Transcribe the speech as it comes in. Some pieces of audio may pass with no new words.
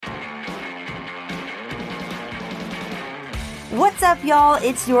What's up, y'all?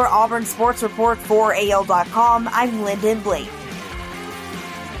 It's your Auburn Sports Report for AL.com. I'm Lyndon Blake.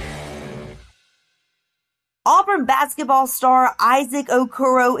 Auburn basketball star Isaac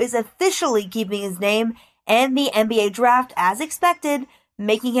Okoro is officially keeping his name in the NBA draft as expected,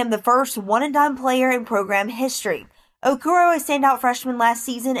 making him the first one-and-done player in program history. Okoro, a standout freshman last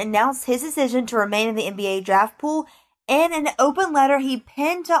season, announced his decision to remain in the NBA draft pool in an open letter he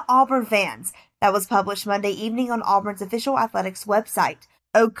penned to Auburn fans that was published Monday evening on Auburn's official athletics website.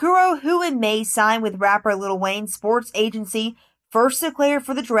 Okoro, who in May signed with rapper Lil Wayne's sports agency, first declared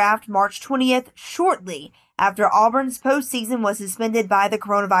for the draft March 20th, shortly after Auburn's postseason was suspended by the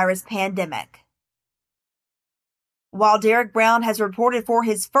coronavirus pandemic. While Derek Brown has reported for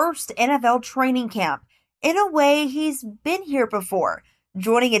his first NFL training camp, in a way he's been here before,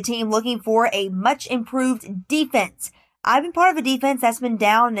 joining a team looking for a much improved defense. I've been part of a defense that's been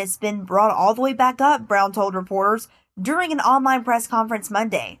down and it's been brought all the way back up, Brown told reporters during an online press conference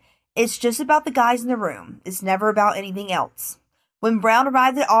Monday. It's just about the guys in the room. It's never about anything else. When Brown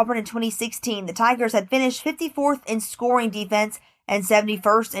arrived at Auburn in 2016, the Tigers had finished 54th in scoring defense and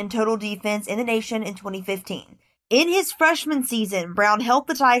 71st in total defense in the nation in 2015. In his freshman season, Brown helped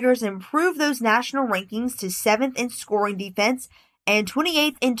the Tigers improve those national rankings to 7th in scoring defense and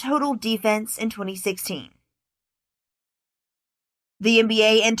 28th in total defense in 2016. The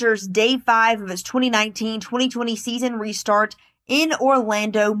NBA enters Day 5 of its 2019-2020 season restart in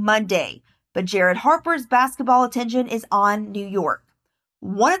Orlando Monday, but Jared Harper's basketball attention is on New York.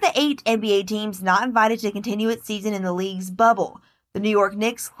 One of the 8 NBA teams not invited to continue its season in the league's bubble. The New York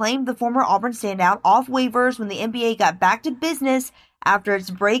Knicks claimed the former Auburn standout off waivers when the NBA got back to business after its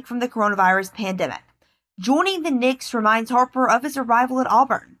break from the coronavirus pandemic. Joining the Knicks reminds Harper of his arrival at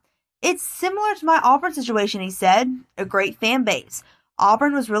Auburn. It's similar to my Auburn situation, he said. A great fan base.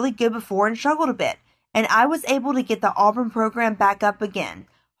 Auburn was really good before and struggled a bit, and I was able to get the Auburn program back up again.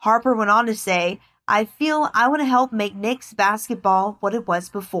 Harper went on to say, I feel I want to help make Knicks basketball what it was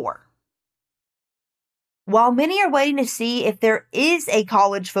before. While many are waiting to see if there is a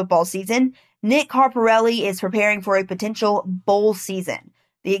college football season, Nick Harparelli is preparing for a potential bowl season.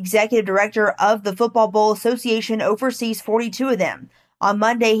 The executive director of the Football Bowl Association oversees 42 of them. On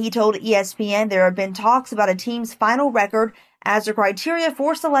Monday, he told ESPN there have been talks about a team's final record as a criteria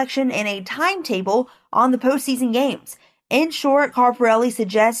for selection and a timetable on the postseason games. In short, Harparelli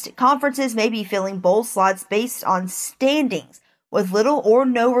suggests conferences may be filling bowl slots based on standings, with little or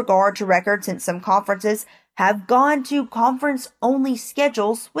no regard to record since some conferences have gone to conference-only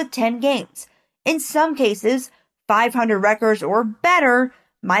schedules with 10 games. In some cases, 500 records or better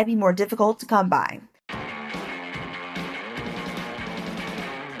might be more difficult to come by.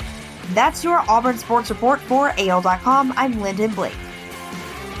 That's your Auburn Sports Report for AL.com. I'm Lyndon Blake.